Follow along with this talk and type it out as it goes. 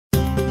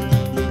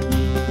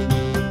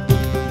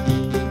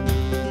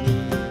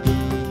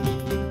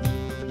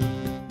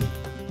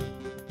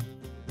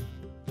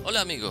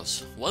Hola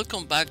amigos,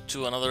 welcome back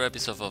to another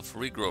episode of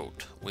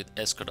Regrowth with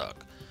Escodog.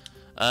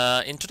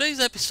 In today's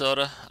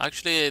episode,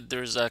 actually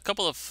there's a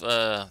couple of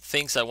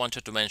things I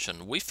wanted to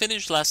mention. We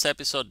finished last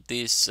episode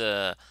this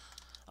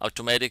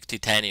automatic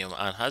titanium,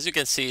 and as you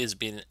can see it's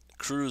been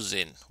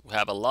cruising. We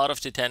have a lot of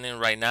titanium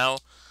right now,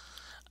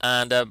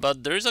 and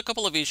but there is a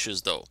couple of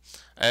issues though.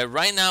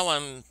 Right now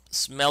I'm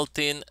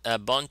smelting a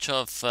bunch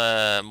of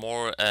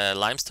more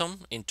limestone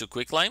into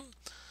quicklime,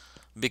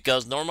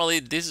 because normally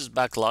this is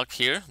backlog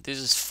here, this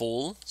is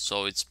full,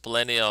 so it's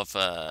plenty of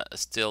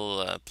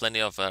still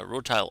plenty of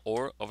rutile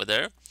ore over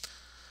there,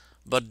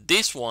 but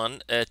this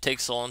one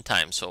takes a long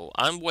time. So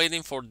I'm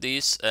waiting for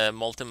this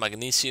molten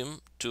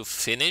magnesium to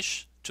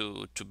finish,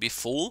 to be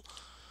full,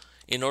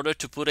 in order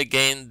to put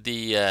again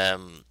the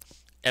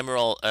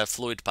emerald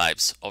fluid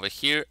pipes over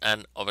here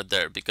and over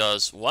there,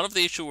 because one of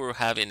the issues we're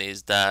having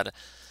is that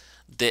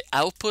the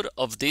output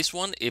of this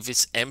one, if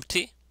it's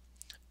empty,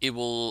 it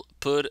will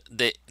put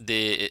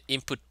the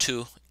input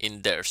 2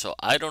 in there. So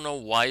I don't know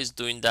why it's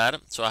doing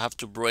that, so I have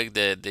to break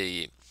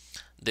the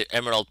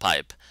emerald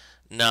pipe.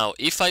 Now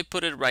if I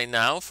put it right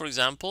now, for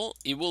example,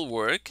 it will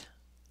work,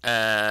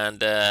 and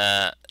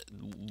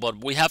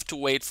but we have to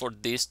wait for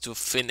this to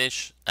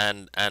finish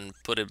and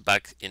put it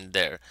back in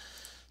there.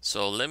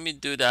 So let me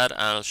do that,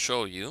 I'll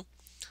show you.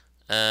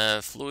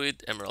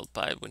 Fluid emerald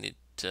pipe, we need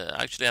to,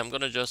 actually I'm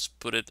gonna just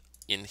put it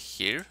in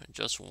here,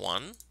 just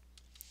one.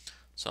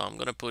 So I'm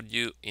gonna put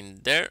you in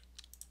there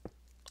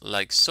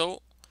like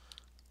so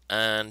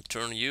and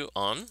turn you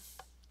on,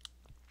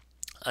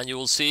 and you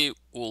will see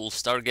we'll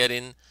start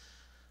getting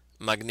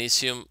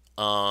magnesium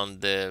on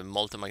the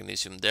molten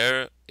magnesium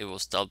there. It will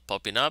start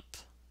popping up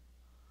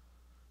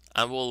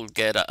and we'll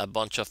get a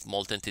bunch of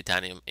molten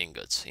titanium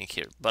ingots in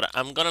here. But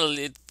I'm gonna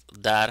leave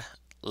that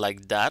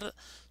like that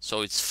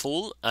so it's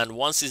full, and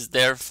once it's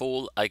there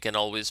full I can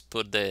always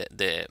put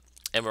the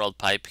emerald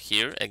pipe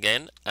here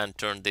again and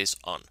turn this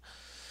on.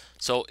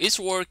 So it's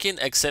working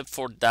except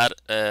for that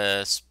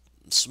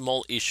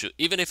small issue.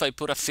 Even if I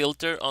put a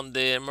filter on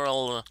the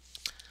emerald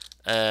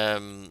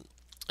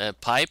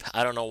pipe,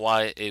 I don't know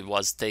why it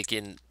was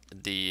taking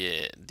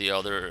the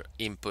other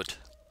input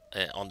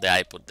on the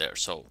output there.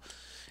 So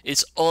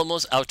it's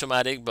almost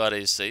automatic, but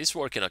it's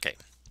working okay.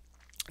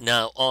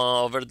 Now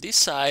over this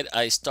side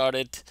I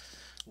started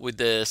with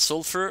the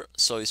sulfur,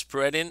 so it's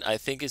spreading. I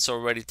think it's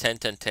already 10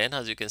 10 10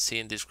 as you can see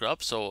in this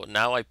graph. So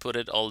now I put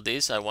it all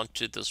this, I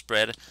want it to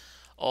spread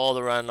all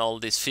around all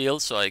these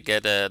fields, so I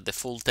get the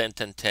full 10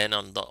 10 10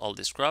 on all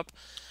this crop.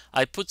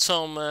 I put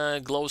some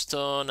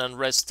glowstone and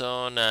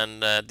redstone,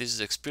 and this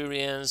is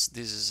experience,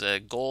 this is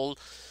gold,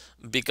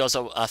 because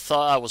I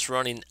thought I was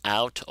running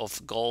out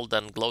of gold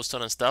and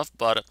glowstone and stuff,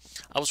 but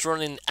I was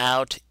running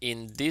out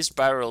in these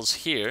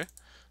barrels here,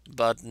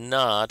 but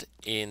not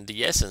in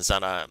the essence,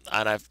 and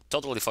I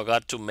totally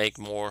forgot to make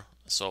more.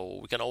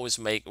 So we can always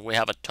make, we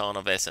have a ton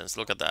of essence,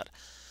 look at that.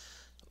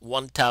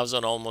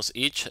 1000 almost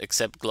each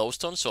except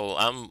glowstone, so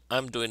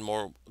I'm doing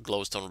more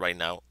glowstone right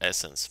now,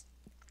 essence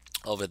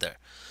over there.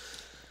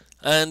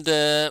 And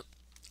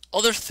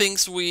other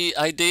things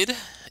I did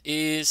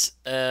is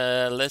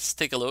let's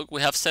take a look.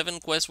 We have 7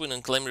 quest win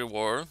and claim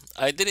reward.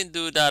 I didn't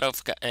do that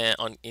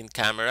in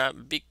camera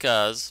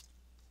because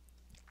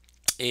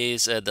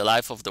it's the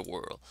life of the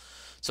world.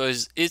 So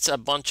it's a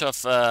bunch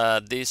of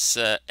these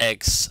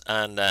eggs,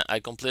 and I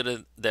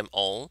completed them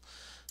all.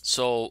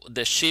 So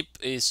the ship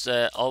is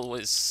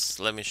always,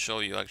 let me show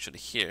you actually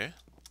here.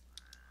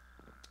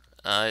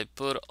 I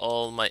put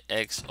all my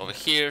eggs over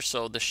here.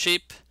 So the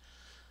ship,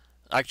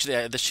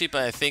 actually the ship,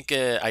 I think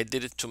I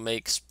did it to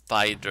make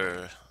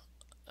spider,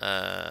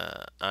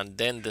 and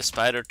then the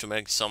spider to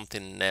make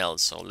something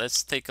else. So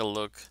let's take a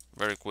look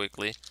very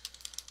quickly.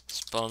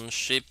 Spawn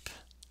ship.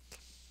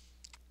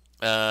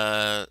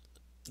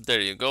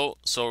 There you go.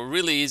 So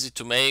really easy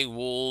to make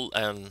wool,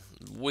 and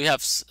we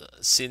have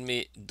seen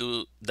me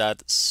do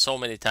that so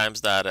many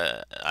times that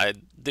I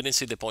didn't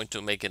see the point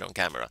to make it on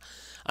camera.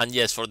 And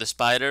yes, for the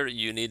spider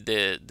you need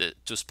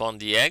to spawn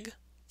the egg,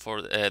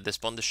 for the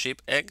spawn the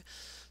ship egg.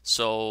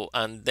 So,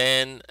 and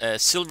then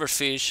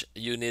silverfish,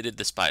 you needed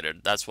the spider.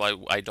 That's why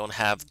I don't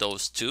have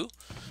those two,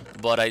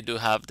 but I do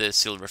have the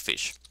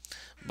silverfish.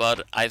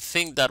 But I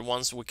think that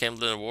once we claim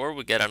the reward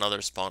we get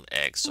another spawn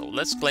egg. So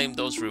let's claim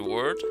those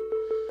reward.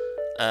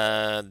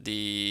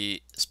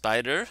 The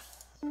spider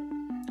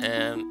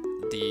and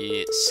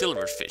the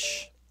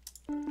silverfish.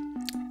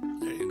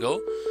 There you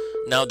go.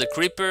 Now the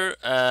creeper,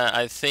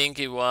 I think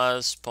it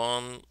was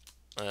spawn,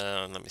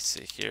 let me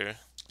see here,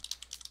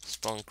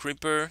 spawn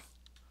creeper,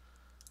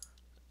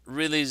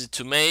 really easy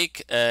to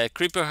make.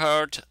 Creeper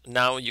heart,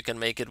 now you can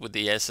make it with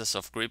the essence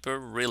of creeper,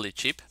 really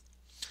cheap.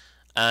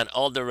 And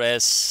all the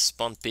rest,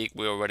 spawn pig,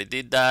 we already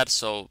did that,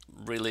 so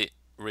really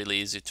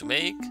easy to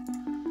make.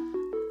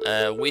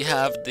 We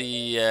have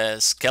the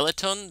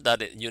skeleton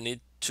that you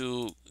need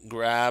to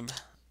grab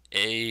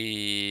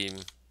a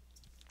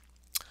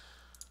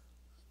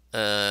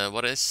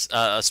what is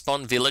a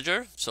spawn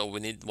villager, so we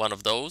need one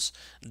of those.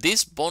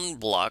 These bone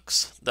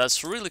blocks,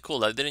 that's really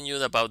cool. I didn't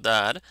know about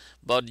that,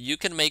 but you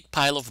can make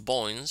pile of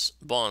bones,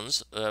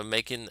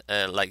 making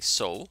like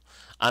so.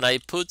 And I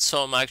put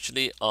some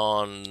actually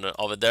on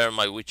over there in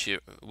my witchy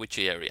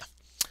area,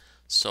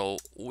 so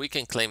we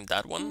can claim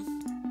that one.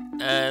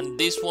 And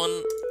this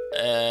one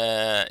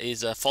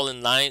is a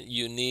fallen line.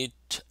 You need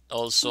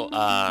also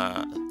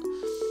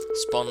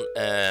spawn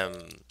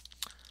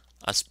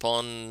a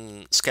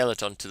spawn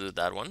skeleton to do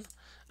that one.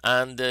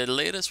 And the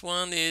latest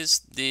one is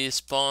the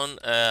spawn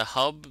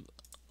hub.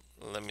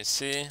 Let me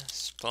see,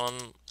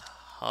 spawn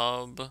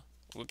hub,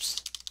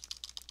 whoops,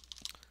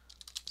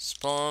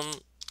 spawn,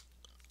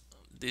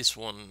 this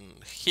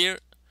one here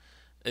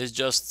is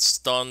just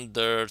stone,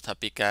 dirt, a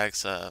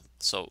pickaxe,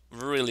 so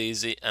really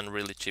easy and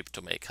really cheap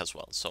to make as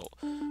well. So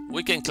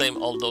we can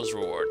claim all those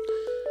rewards.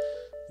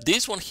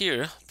 This one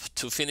here,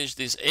 to finish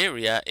this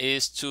area,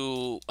 is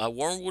to a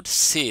wormwood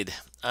seed,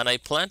 and I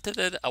planted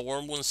it, a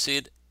wormwood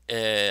seed,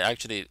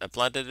 actually I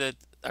planted it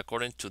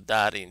according to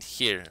that in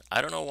here.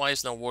 I don't know why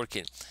it's not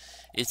working.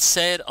 It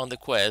said on the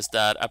quest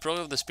that a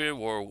product of the spirit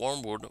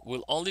wormwood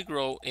will only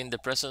grow in the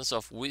presence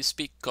of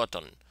wispy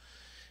cotton.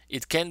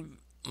 It can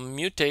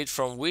mutate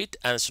from wheat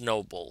and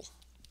snowball.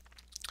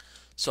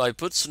 So I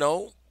put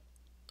snowball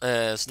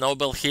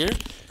here,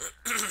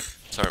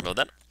 sorry about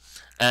that,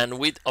 and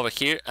wheat over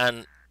here,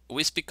 and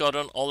wispy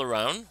cotton all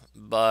around,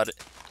 but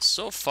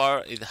so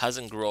far it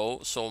hasn't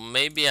grown, so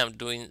maybe I'm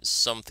doing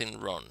something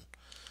wrong.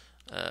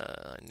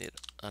 I need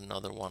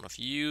another one of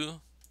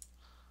you.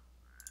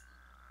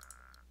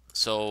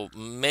 So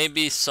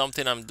maybe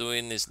something I'm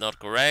doing is not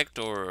correct,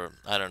 or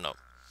I don't know.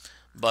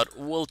 But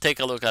we'll take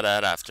a look at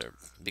that after,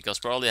 because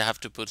probably I have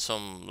to put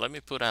some, let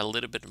me put a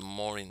little bit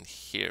more in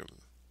here.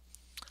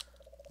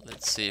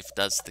 Let's see if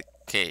that's the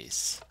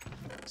case.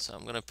 So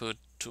I'm gonna put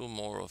 2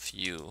 more of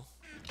you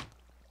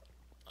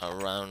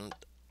around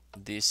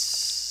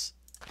this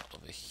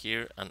over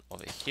here and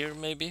over here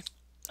maybe.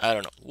 I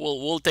don't know.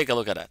 We'll take a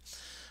look at that.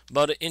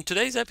 But in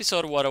today's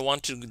episode, what I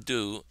want to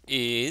do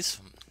is,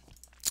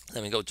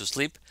 let me go to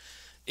sleep,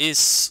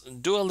 is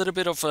do a little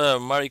bit of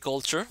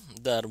mariculture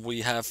that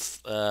we have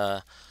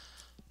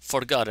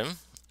forgotten,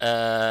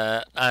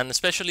 and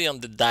especially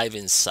on the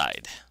diving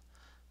side.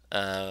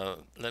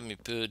 Let me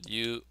put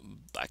you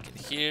back in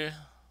here.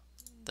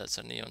 That's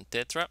a neon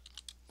tetra.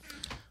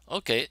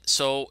 Okay,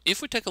 so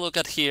if we take a look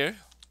at here,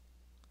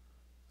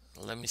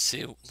 let me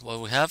see what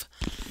we have.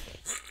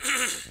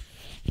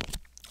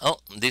 Oh,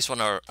 these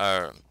one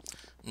are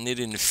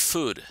needing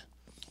food.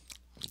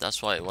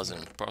 That's why it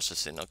wasn't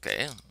processing.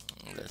 Okay,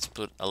 let's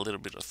put a little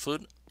bit of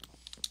food.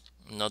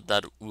 Not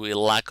that we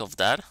lack of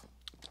that.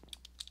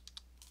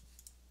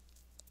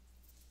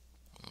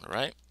 All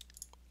right,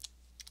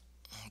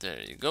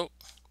 there you go.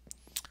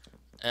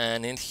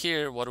 And in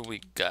here, what do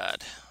we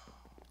got?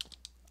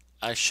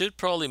 I should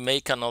probably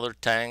make another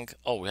tank.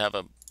 Oh, we have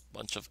a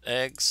bunch of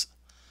eggs,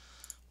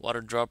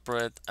 water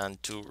droplet,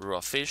 and 2 raw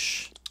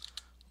fish.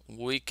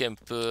 We can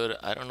put,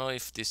 I don't know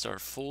if these are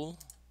full.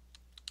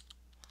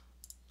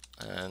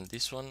 And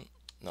this one,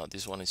 no,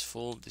 this one is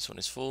full, this one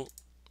is full,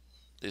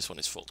 this one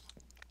is full.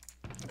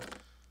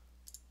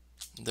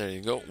 There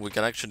you go. We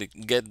can actually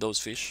get those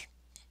fish.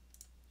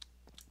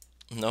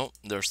 No,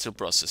 they're still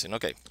processing.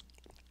 Okay.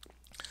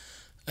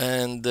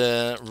 And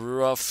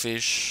raw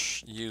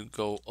fish, you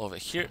go over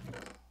here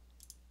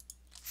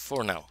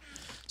for now.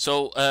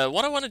 So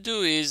what I want to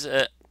do is,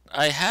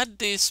 I had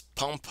this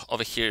pump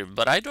over here,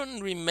 but I don't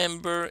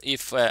remember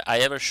if I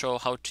ever show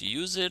how to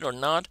use it or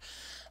not.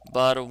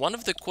 But one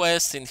of the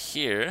quests in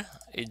here,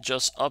 it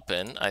just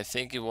opened. I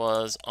think it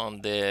was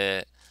on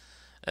the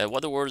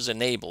what the word is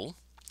enable.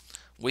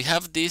 We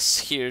have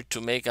this here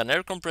to make an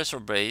air compressor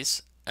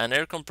base, an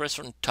air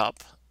compressor on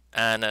top,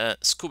 and a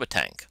scuba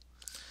tank.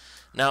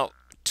 Now,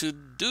 to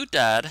do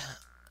that,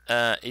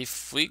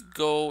 if we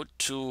go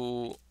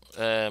to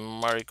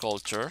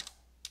Mariculture,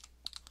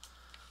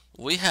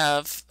 we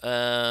have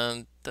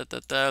let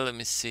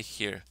me see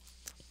here.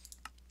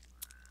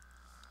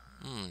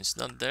 It's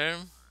not there.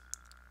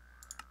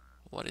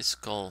 What is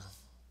called?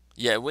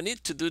 Yeah, we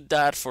need to do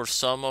that for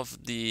some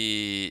of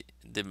the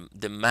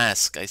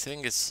mask. I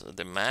think it's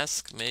the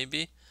mask,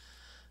 maybe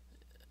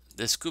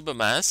the scuba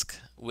mask.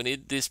 We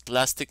need this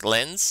plastic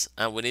lens,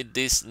 and we need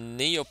this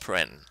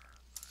neoprene.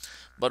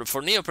 But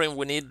for neoprene,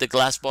 we need the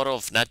glass bottle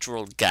of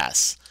natural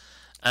gas.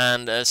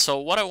 And so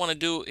what I want to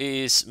do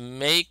is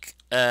make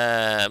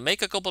a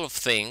couple of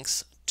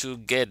things to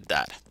get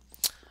that.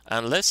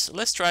 And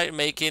let's try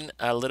making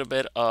a little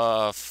bit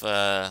of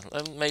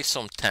let's make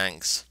some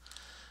tanks.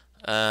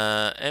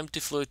 Empty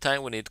fluid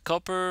tank. We need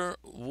copper,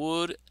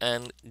 wood,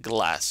 and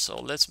glass. So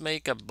let's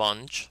make a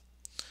bunch.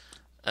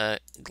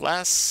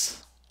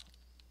 Glass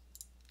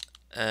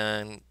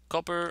and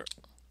copper.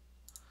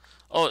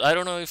 Oh, I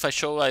don't know if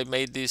I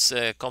made these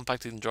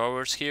compact in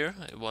drawers here.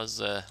 It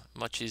was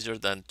much easier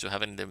than to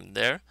having them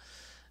there.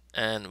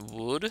 And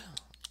wood.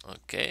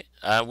 Okay,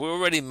 we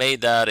already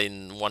made that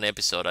in one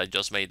episode. I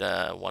just made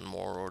 1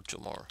 more or 2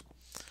 more.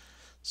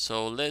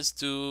 So let's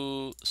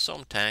do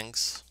some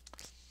tanks.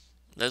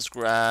 Let's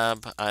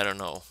grab, I don't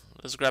know,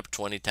 let's grab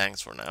 20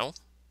 tanks for now.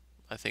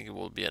 I think it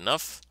will be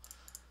enough.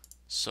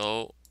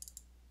 So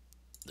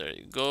there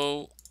you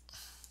go.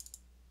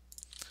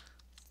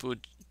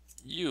 Put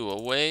you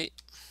away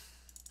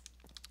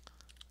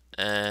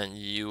and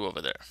you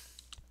over there.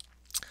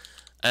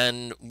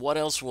 And what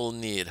else we'll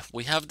need?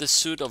 We have the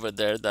suit over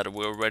there that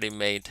we already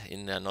made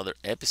in another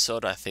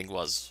episode. I think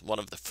was one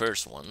of the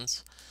first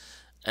ones.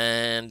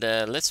 And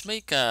let's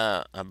make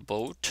a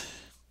boat.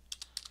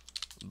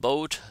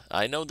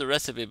 I know the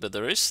recipe, but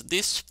there is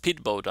this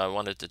speedboat I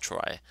wanted to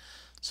try.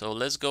 So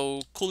let's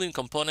go cooling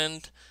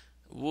component,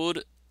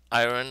 wood,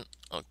 iron.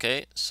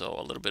 Okay, so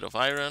a little bit of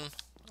iron,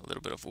 a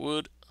little bit of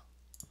wood,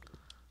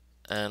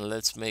 and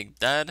let's make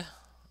that.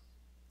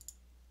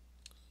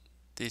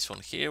 This one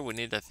here, we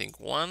need I think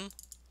one,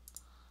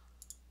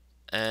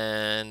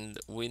 and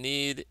we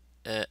need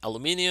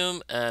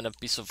aluminium and a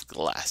piece of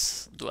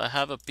glass. Do I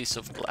have a piece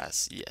of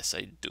glass? Yes,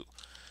 I do.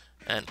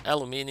 And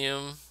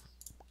aluminium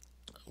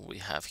we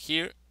have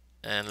here,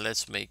 and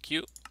let's make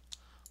you.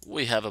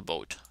 We have a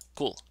boat.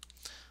 Cool.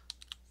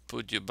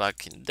 Put you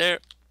back in there.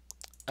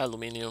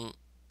 Aluminium,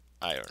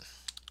 iron.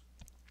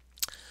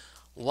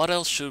 What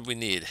else should we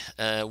need?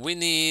 We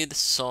need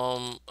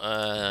some.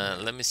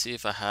 Let me see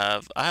if I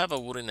have a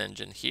wooden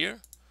engine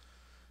here.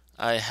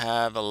 I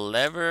have a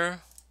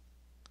lever.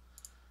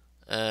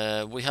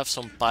 We have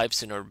some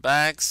pipes in our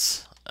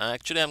bags.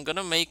 Actually, I'm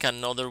gonna make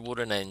another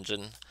wooden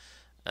engine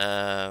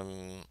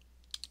to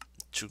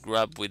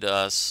grab with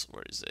us.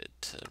 Where is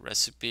it?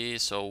 Recipe.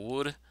 So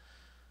wood,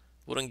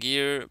 wooden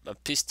gear, a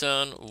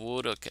piston,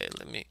 wood. Okay,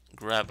 let me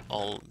grab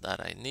all that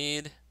I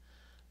need.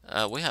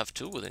 We have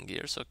 2 wooden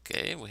gears.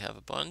 Okay, we have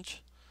a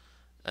bunch.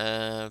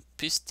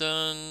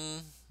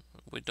 Piston.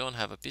 We don't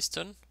have a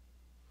piston.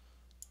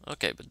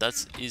 Okay, but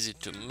that's easy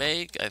to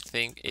make. I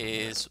think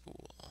is.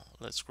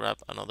 Let's grab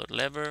another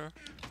lever.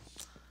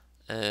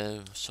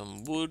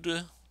 Some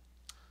wood,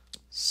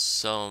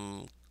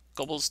 some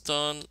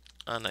cobblestone,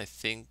 and I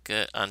think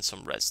and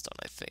some redstone.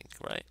 I think,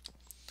 right?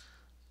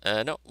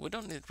 No, we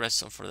don't need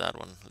redstone for that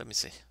one. Let me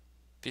see.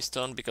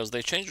 Piston, because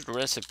they changed the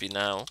recipe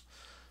now.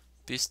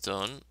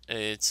 Piston,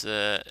 it's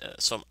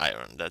some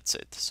iron. That's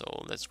it.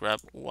 So let's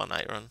grab 1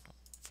 iron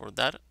for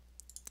that,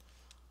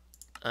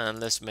 and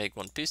let's make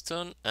 1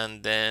 piston,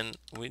 and then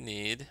we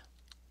need.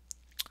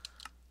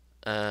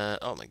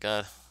 Oh my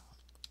god.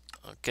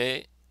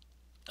 Okay,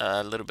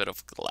 a little bit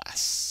of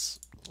glass.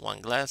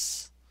 1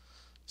 glass,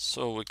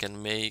 so we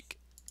can make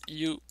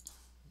you.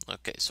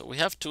 Okay, so we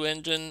have 2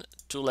 engine,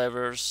 2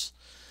 levers.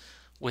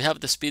 We have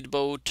the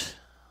speedboat.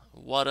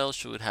 What else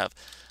should we have?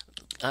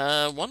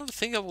 One of the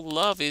things I would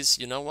love is,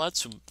 you know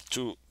what,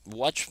 to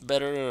watch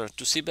better,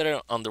 to see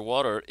better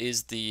underwater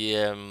is the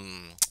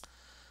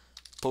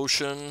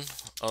potion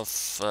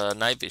of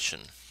night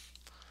vision.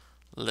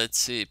 Let's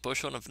see,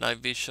 potion of night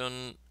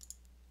vision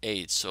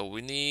 8. So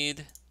we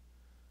need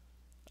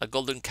a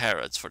golden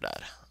carrots for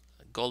that.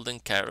 Golden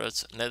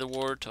carrots, nether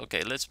wart.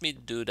 Okay, let's me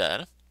do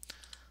that.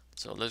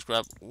 So let's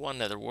grab 1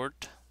 nether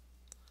wart,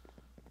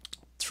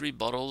 3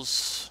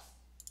 bottles.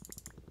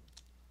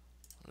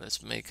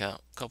 Let's make a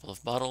couple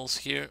of bottles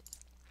here.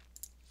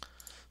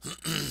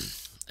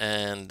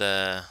 And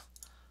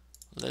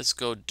let's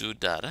go do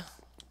that.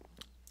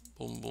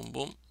 Boom, boom,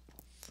 boom.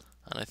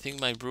 And I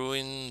think my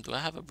brewing, do I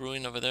have a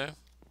brewing over there?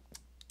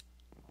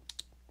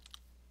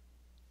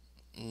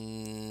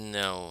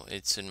 No,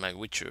 it's in my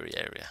witchery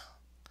area.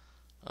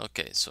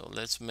 Okay, so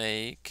let's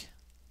make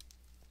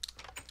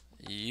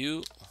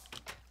you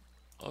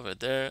over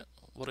there.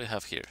 What do we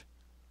have here?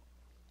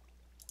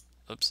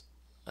 Oops.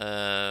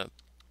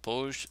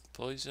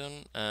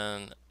 Poison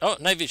and oh,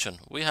 night vision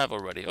we have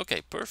already.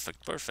 Okay,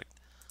 perfect, perfect.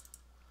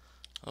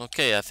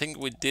 Okay, I think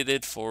we did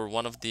it for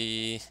one of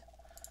the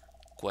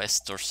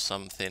quests or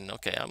something.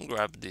 Okay, I'm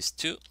grab these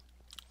 2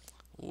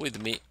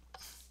 with me.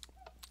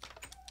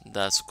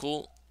 That's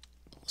cool.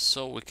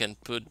 So we can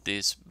put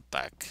this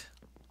back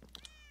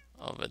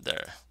over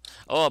there.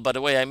 Oh, by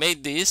the way, I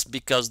made this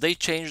because they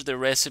changed the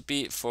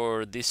recipe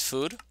for this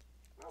food.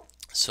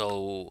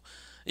 So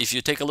if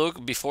you take a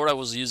look, before I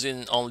was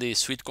using only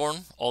sweet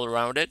corn all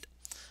around it,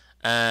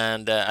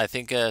 and I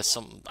think I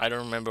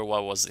don't remember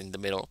what was in the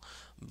middle,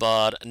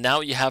 but now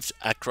you have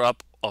a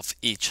crop of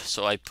each.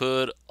 So I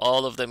put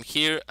all of them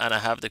here, and I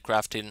have the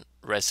crafting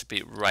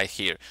recipe right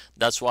here.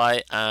 That's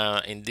why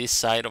in this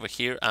side over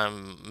here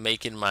I'm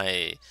making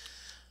my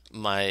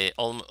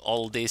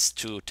all this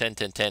to 10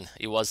 10 10.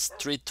 It was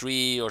 3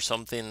 3 or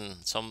something,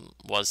 some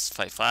was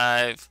 5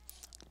 5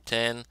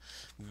 10,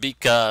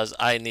 because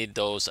I need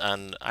those,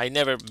 and I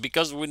never,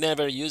 because we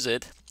never use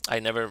it, I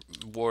never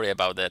worry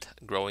about that,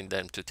 growing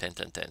them to 10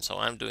 10 10. So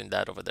I'm doing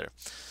that over there.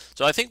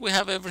 So I think we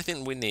have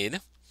everything we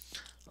need.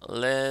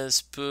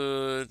 Let's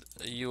put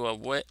you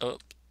away. Oh,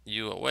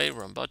 you away,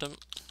 run bottom.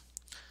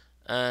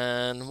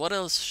 And what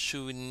else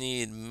should we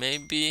need?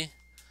 Maybe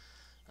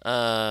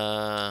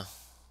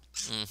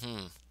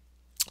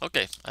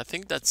okay, I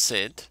think that's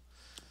it.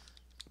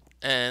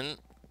 And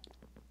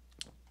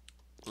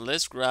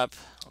let's grab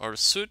our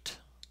suit.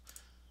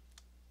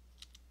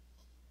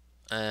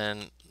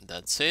 and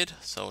that's it.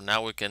 So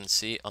now we can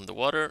see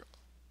underwater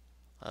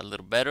a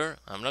little better.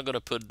 I'm not gonna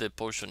put the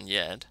potion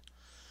yet.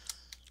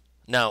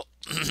 Now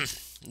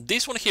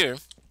this one here,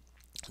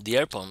 the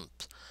air pump,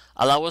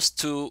 allow us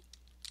to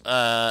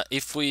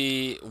if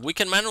we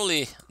can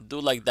manually do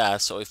like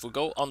that. So if we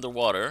go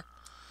underwater,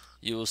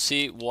 you will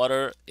see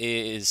water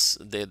is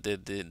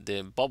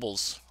the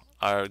bubbles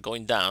are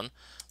going down.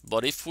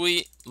 But if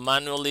we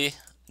manually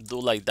do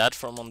like that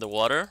from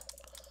underwater,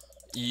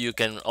 you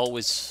can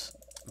always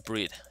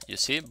breathe. You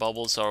see,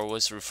 bubbles are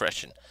always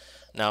refreshing.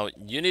 Now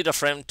you need a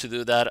frame to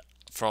do that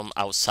from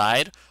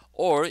outside,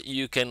 or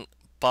you can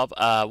pop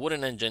a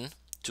wooden engine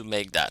to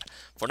make that.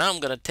 For now, I'm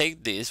gonna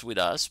take this with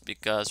us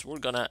because we're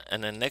gonna,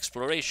 in an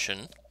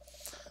exploration,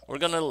 we're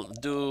gonna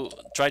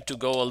try to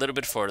go a little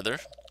bit further,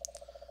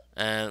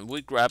 and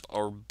we grab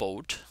our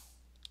boat.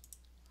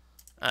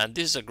 And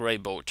this is a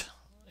great boat.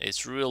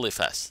 It's really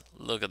fast.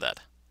 Look at that.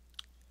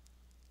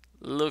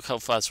 Look how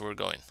fast we're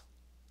going.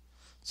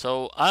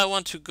 So I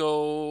want to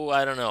go,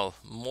 I don't know,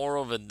 more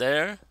over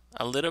there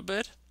a little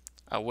bit,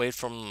 away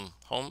from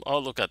home. Oh,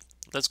 look at,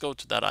 let's go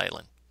to that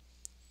island.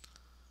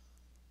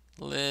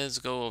 Let's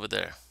go over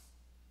there.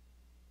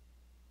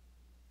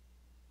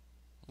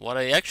 What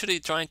I actually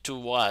trying to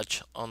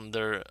watch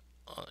under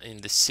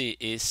in the sea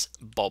is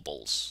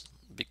bubbles,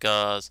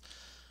 because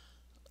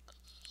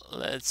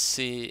let's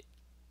see.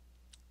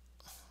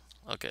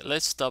 Okay,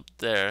 let's stop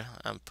there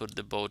and put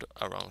the boat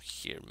around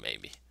here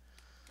maybe.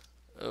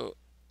 Oh,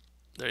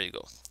 there you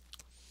go.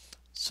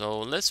 So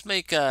let's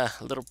make a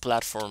little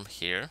platform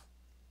here.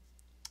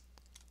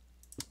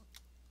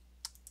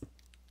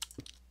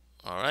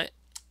 All right,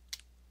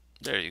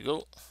 there you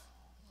go.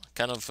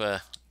 Kind of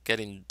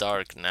getting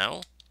dark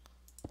now,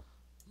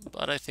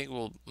 but I think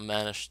we'll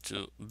manage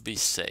to be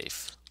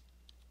safe.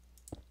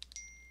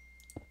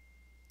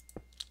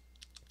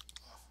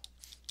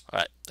 All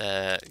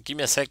right, give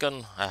me a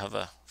second. I have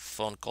a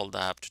phone call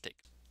that I have to take.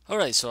 All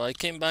right, so I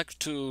came back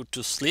to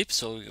sleep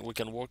so we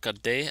can work a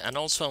day, and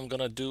also I'm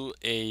gonna do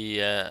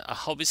a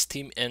hobby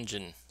steam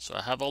engine. So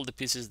I have all the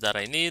pieces that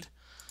I need.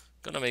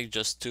 Gonna make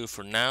just 2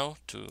 for now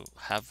to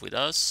have with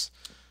us,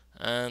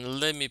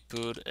 and let me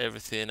put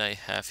everything I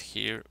have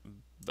here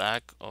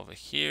back over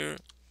here,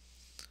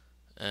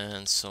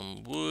 and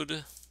some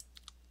wood.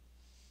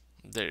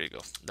 There you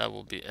go, that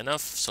will be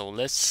enough. So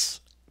let's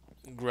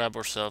grab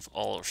ourselves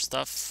all our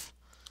stuff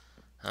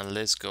and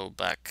let's go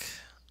back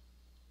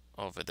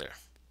over there.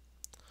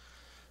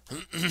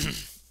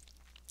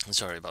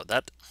 Sorry about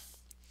that.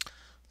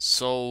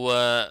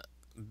 So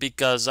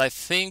because I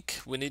think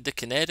we need the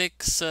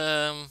kinetics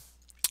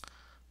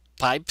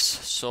pipes,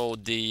 so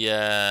the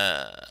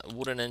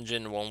wooden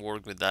engine won't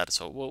work with that.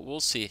 So we'll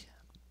see,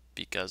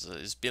 because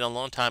it's been a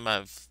long time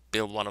I've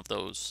built one of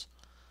those.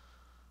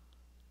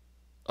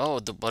 Oh,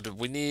 but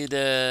we need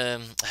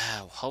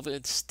how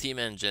about steam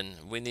engine?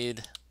 We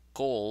need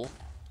coal.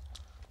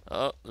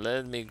 Oh,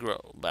 let me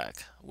grow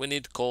back. We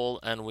need coal,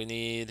 and we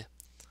need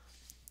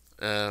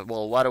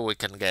well, water we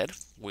can get.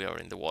 We are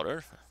in the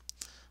water,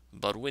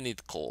 but we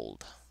need coal.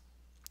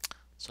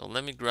 So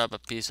let me grab a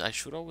piece. I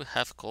should always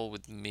have coal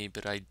with me,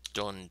 but I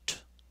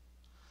don't.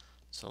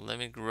 So let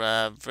me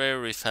grab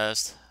very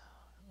fast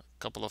a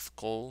couple of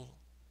coal.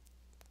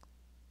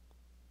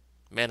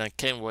 Man, I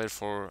can't wait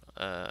for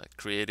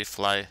creative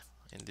fly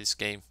in this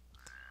game.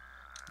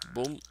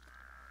 Boom.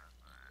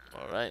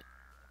 Alright,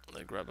 let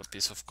me grab a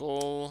piece of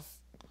coal.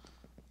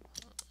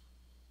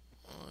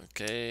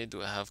 Okay,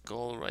 do I have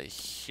coal right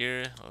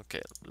here?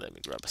 Okay, let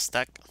me grab a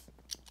stack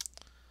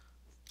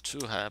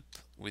to have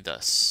with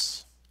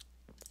us.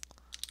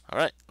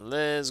 Alright,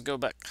 let's go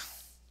back.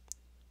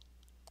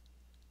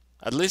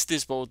 At least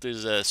this boat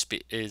is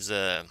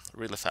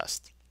really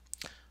fast.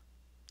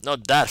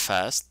 Not that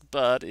fast,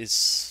 but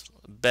it's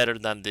better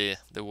than the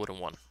wooden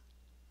one.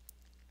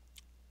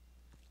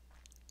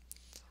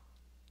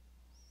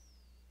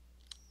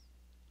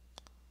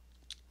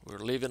 We're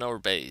leaving our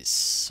base.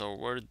 So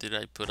where did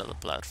I put the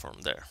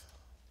platform? There.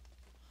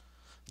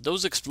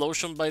 Those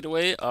explosions, by the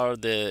way, are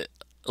the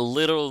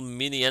little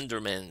mini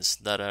endermans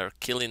that are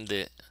killing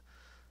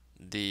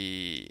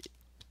the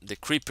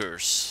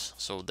creepers.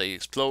 So they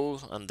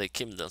explode and they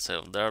kill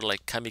themselves. They're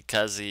like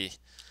kamikaze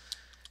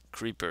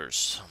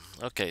creepers.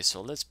 Okay,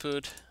 so let's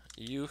put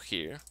you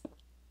here.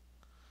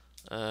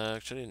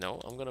 Actually, no,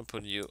 I'm gonna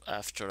put you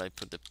after I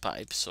put the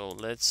pipe. So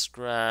let's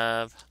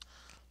grab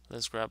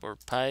our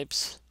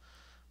pipes.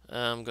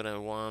 I'm gonna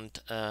want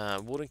a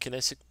wooden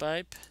kinetic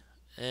pipe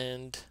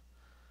and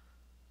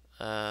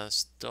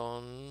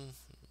stone.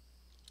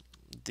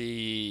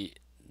 The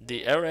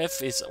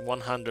RF is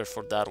 100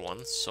 for that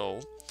one,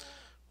 so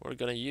we're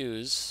gonna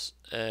use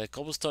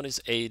cobblestone is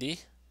 80,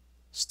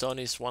 stone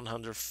is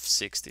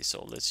 160,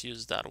 so let's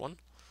use that one.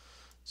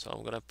 So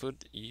I'm gonna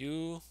put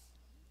you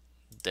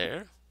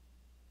there.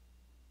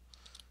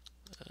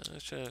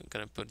 Actually, I'm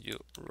gonna put you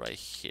right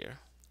here,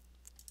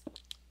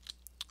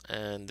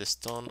 and the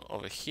stone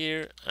over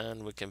here,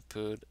 and we can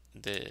put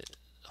the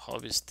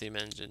hobby steam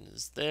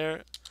engines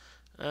there,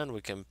 and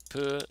we can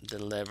put the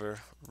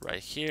lever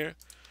right here.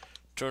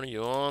 Turn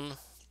you on,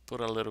 put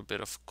a little bit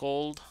of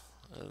cold.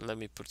 Let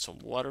me put some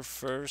water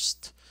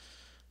first.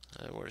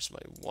 Where's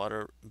my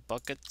water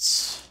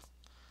buckets?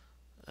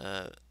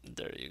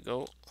 There you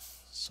go.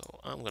 So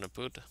I'm gonna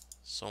put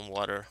some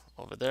water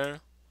over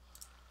there.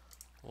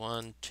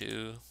 1,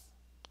 2,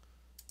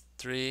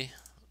 3,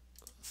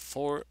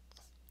 4,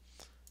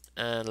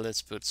 and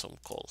let's put some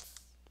coal.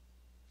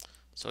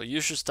 So you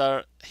should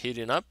start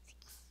heating up.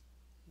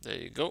 There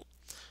you go.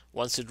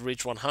 Once it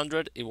reaches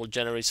 100, it will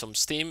generate some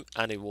steam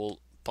and it will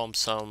pump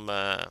some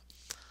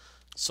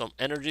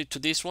energy to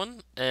this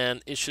one,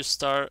 and it should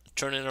start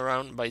turning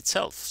around by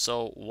itself.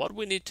 So what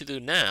we need to do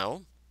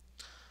now,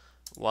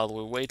 while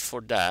we wait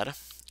for that,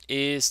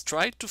 is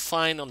try to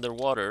find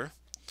underwater,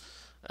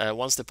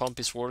 once the pump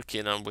is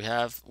working, and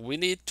we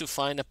need to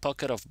find a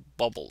pocket of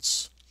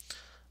bubbles.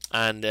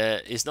 And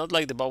it's not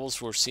like the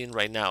bubbles we're seeing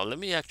right now. Let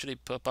me actually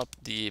pop up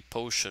the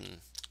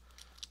potion.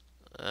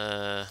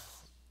 There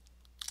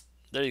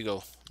you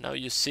go. Now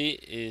you see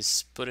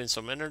is putting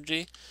some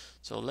energy.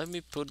 So let me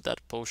put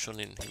that potion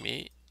in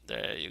me.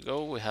 There you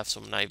go. We have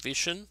some night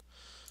vision.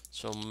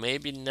 So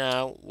maybe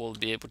now we'll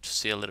be able to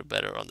see a little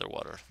better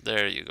underwater.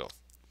 There you go.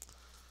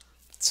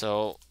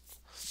 So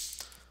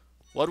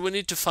what we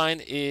need to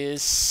find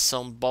is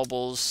some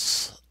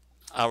bubbles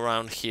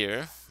around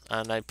here.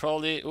 And I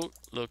probably, oh,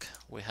 look,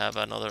 we have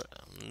another,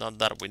 not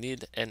that we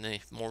need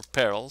any more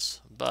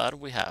pearls, but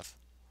we have.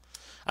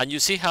 And you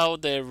see how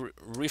the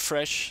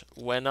refresh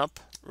went up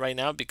right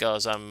now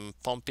because I'm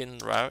pumping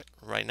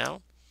right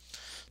now.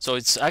 So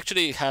it's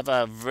actually have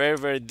a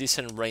very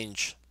decent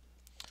range.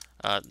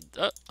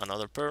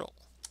 Another pearl.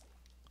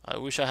 I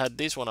wish I had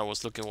this when I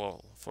was looking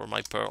for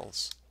my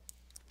pearls.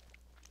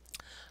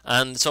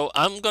 And so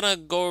I'm gonna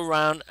go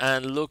around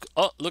and look.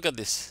 Oh, look at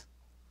this.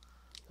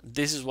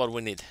 This is what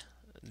we need.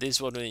 This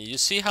is what we need. You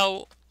see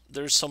how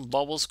there's some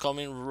bubbles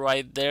coming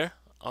right there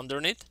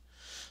underneath?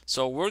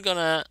 So we're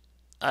gonna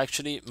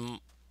actually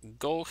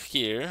go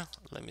here,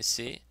 let me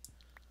see,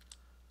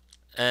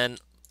 and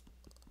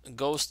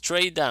go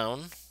straight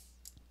down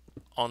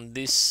on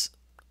this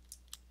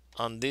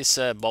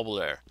bubble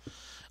there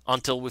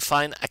until we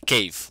find a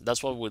cave.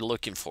 That's what we're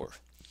looking for.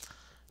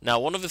 Now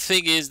one of the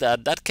things is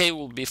that that cave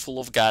will be full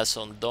of gas,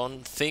 so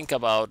don't think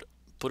about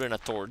putting a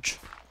torch.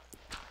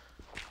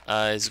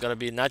 It's gonna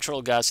be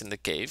natural gas in the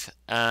cave.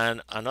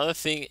 And another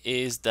thing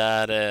is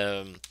that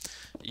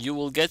you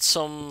will get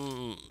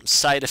some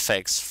side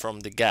effects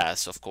from the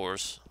gas, of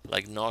course,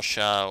 like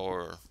nausea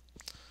or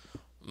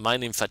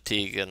mining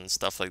fatigue and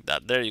stuff like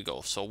that. There you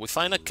go. So we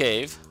find a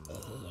cave.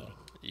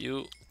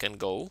 You can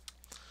go.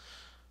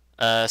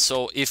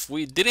 So if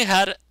we didn't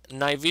have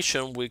night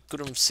vision, we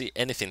couldn't see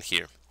anything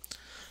here.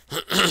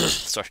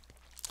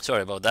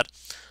 Sorry about that.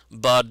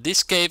 But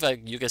this cave,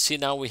 you can see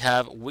now we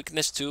have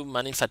weakness 2,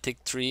 mining fatigue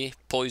 3,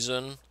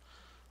 poison,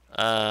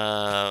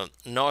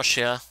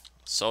 nausea.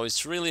 So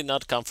it's really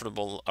not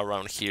comfortable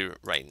around here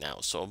right now.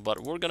 So,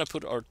 but we're gonna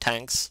put our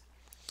tanks,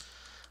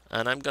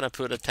 and I'm gonna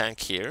put a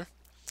tank here,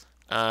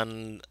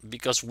 and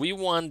because we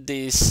want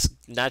this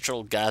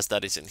natural gas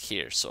that is in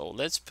here. So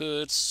let's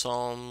put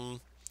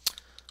some.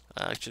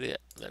 Actually,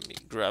 let me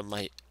grab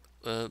my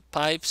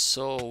pipe.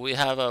 So we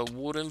have a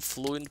wooden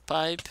fluid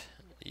pipe.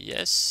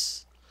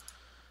 Yes.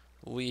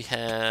 We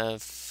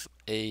have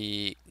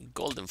a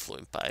golden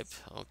fluid pipe.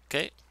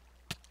 Okay.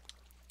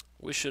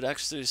 We should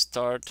actually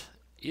start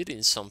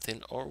eating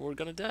something or we're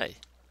gonna die.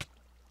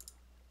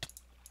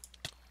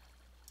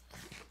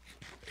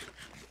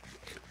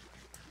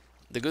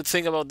 The good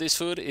thing about this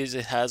food is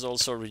it has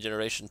also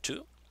regeneration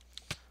too.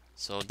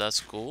 So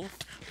that's cool.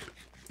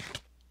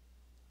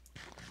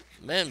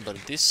 Man, but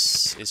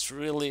this is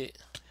really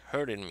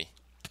hurting me.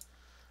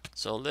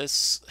 So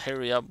let's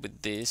hurry up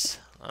with this.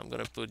 I'm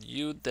gonna put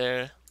you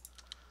there,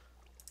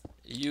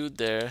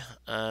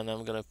 and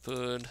I'm gonna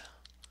put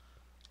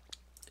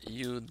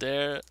you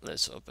there.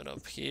 Let's open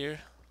up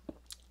here.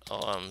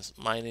 Oh, I'm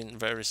mining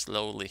very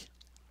slowly.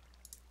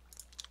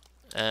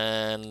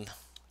 And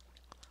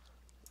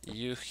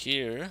you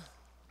here.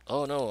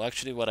 Oh no,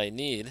 actually what I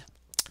need,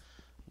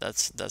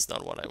 that's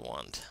not what I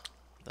want.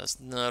 That's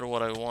not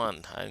what I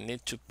want. I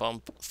need to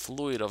pump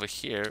fluid over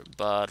here,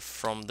 but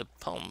from the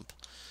pump,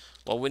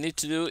 what we need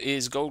to do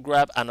is go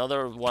grab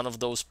another one of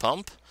those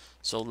pump.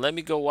 So let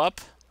me go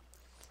up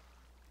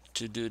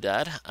to do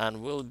that,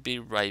 and we'll be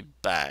right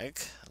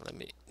back. Let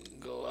me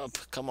go up.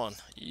 Come on,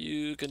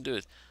 you can do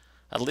it.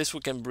 At least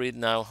we can breathe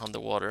now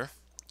underwater.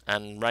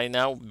 And right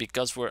now,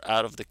 because we're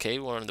out of the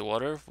cave, we're in the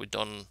water. We're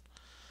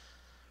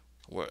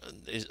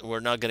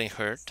not getting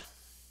hurt.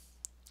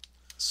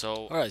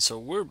 So all right, so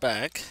we're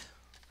back.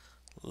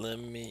 Let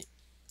me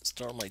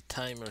start my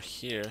timer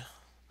here.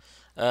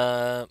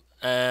 And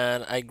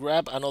I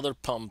grab another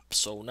pump,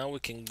 so now we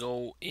can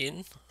go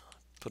in,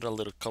 put a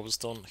little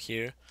cobblestone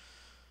here.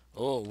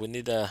 Oh, we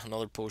need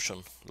another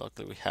potion.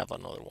 Luckily we have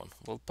another one.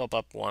 We'll pop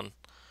up one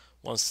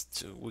once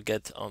we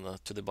get on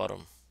to the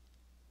bottom.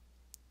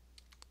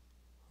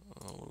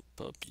 We'll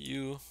pop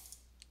you.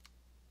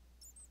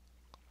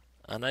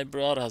 And I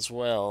brought as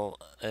well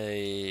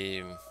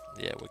a,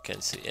 yeah, we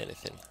can't see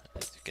anything,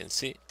 as you can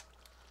see.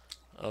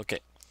 Okay,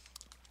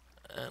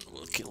 and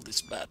we'll kill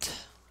this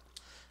bat.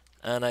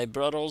 And I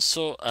brought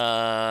also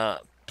a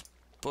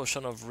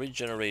potion of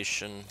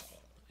regeneration,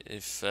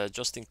 if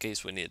just in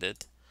case we need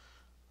it.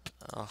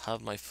 I'll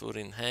have my food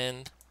in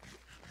hand.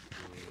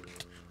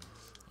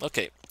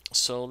 Okay,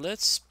 so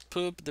let's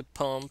put the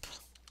pump.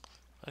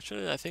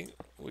 Actually, I think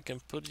we can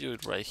put you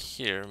right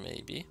here,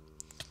 maybe,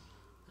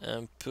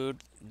 and put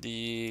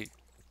the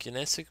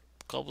kinetic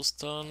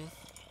cobblestone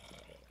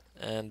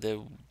and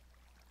the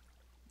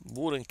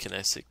wooden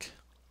kinetic.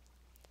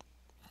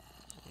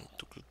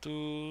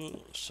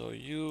 So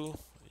you,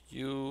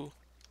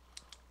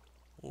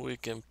 we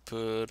can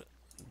put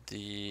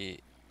the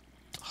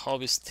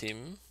hobby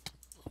steam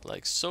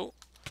like so,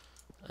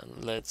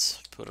 and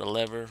let's put a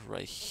lever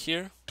right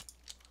here.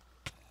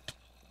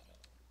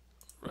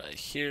 Right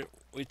here,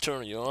 we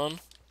turn you on,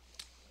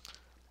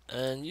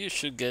 and you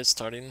should get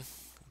starting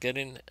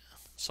getting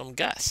some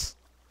gas.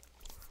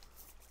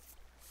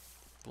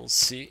 We'll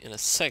see in a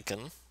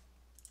second.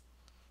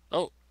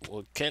 Oh,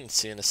 we can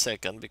see in a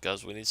second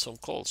because we need some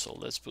coal, so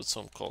let's put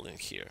some coal in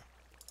here.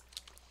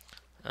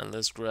 And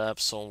let's grab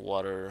some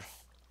water.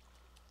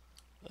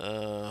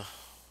 Yeah,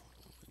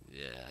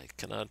 I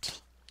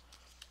cannot.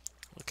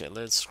 Okay,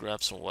 let's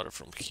grab some water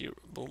from here.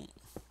 Boom,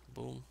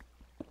 boom.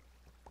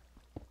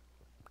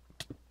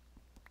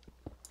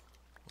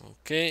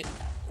 Okay,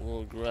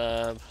 we'll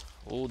grab.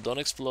 Oh, don't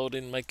explode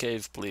in my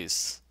cave,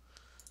 please.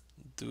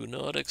 Do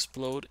not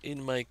explode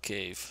in my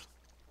cave.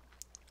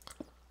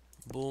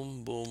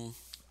 Boom, boom.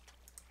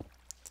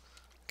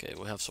 Okay,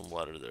 we have some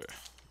water there.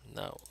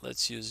 Now,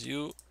 let's use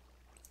you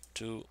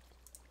to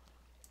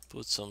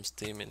put some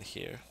steam in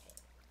here.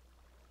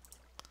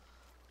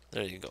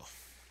 There you go.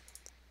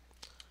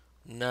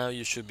 Now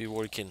you should be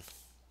working.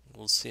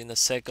 We'll see in a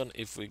second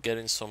if we're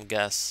getting some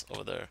gas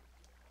over there.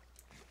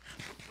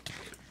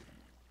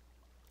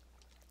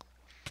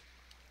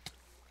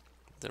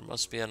 There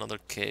must be another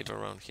cave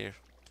around here.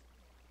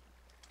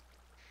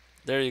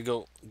 There you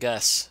go,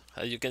 gas.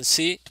 As you can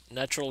see,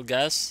 natural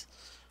gas,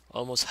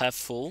 almost half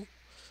full.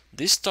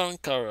 These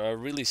tanks are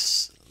really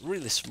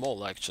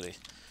small actually.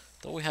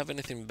 Don't we have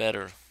anything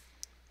better?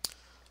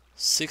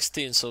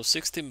 16, so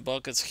 16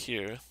 buckets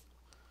here.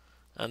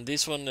 And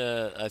this one,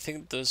 I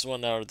think those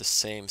one are the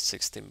same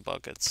 16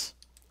 buckets.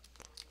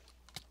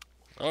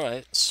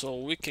 Alright, so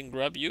we can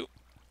grab you.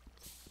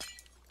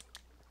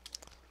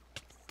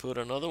 Put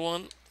another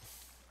one.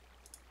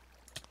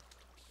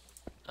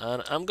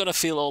 And I'm gonna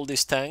fill all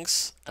these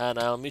tanks, and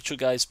I'll meet you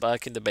guys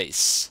back in the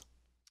base.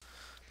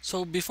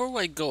 So before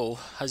I go,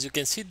 as you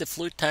can see, the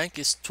fluid tank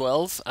is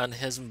 12 and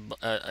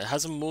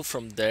hasn't moved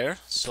from there.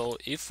 So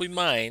if we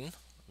mine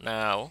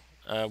now,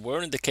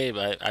 we're in the cave.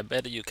 I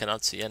bet you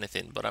cannot see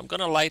anything, but I'm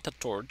gonna light a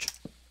torch,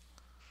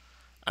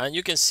 and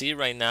you can see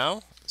right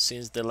now,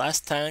 since the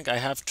last tank, I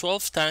have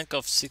 12 tank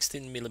of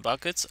 16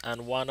 millibuckets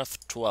and one of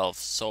 12.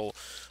 So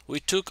we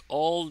took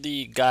all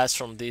the gas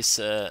from this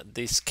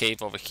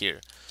cave over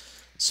here.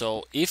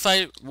 So if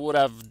I would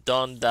have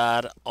done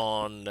that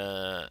on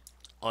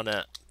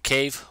a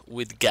cave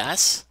with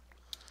gas,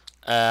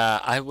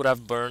 I would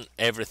have burned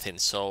everything.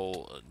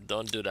 So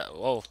don't do that.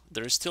 Oh,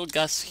 there is still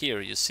gas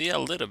here. You see a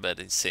little bit,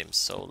 it seems.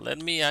 So let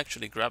me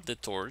actually grab the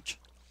torch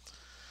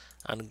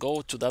and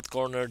go to that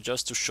corner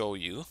just to show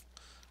you.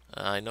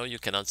 I know you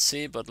cannot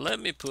see, but let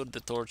me put the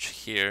torch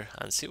here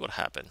and see what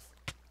happened.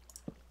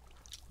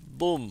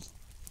 Boom!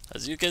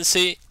 As you can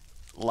see,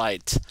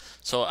 light.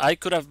 So I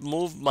could have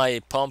moved my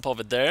pump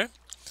over there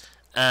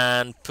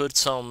and put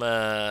some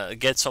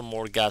get some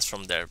more gas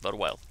from there, but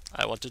well,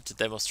 I wanted to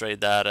demonstrate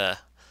that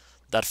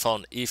that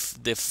fun.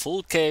 If the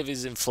full cave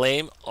is in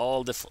flame,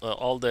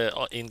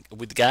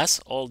 with gas,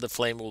 all the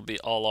flame will be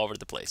all over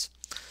the place.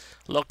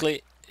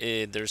 Luckily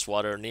there's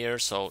water near,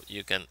 so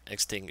you can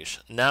extinguish.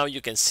 Now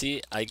you can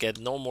see I get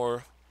no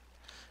more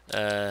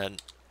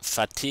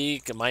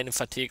fatigue, mining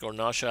fatigue or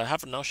nausea. I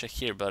have nausea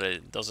here, but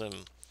it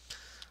doesn't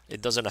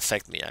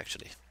affect me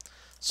actually.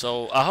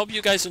 So I hope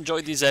you guys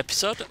enjoyed this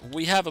episode.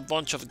 We have a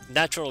bunch of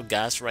natural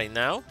gas right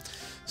now.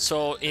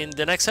 So in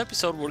the next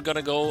episode we're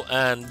gonna go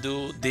and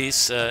do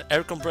this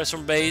air compressor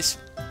base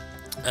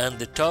and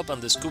the top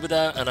and the scuba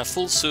dive and a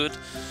full suit,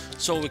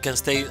 so we can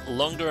stay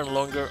longer and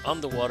longer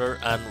underwater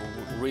and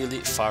really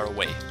far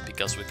away,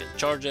 because we can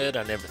charge it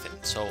and everything.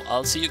 So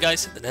I'll see you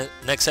guys in the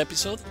next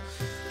episode.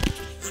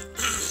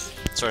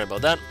 Sorry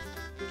about that.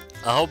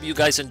 I hope you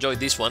guys enjoyed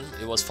this one.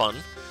 It was fun.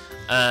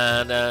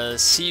 And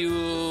see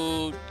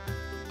you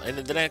in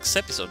the next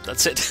episode.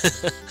 That's it.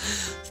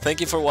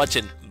 Thank you for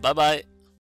watching. Bye bye.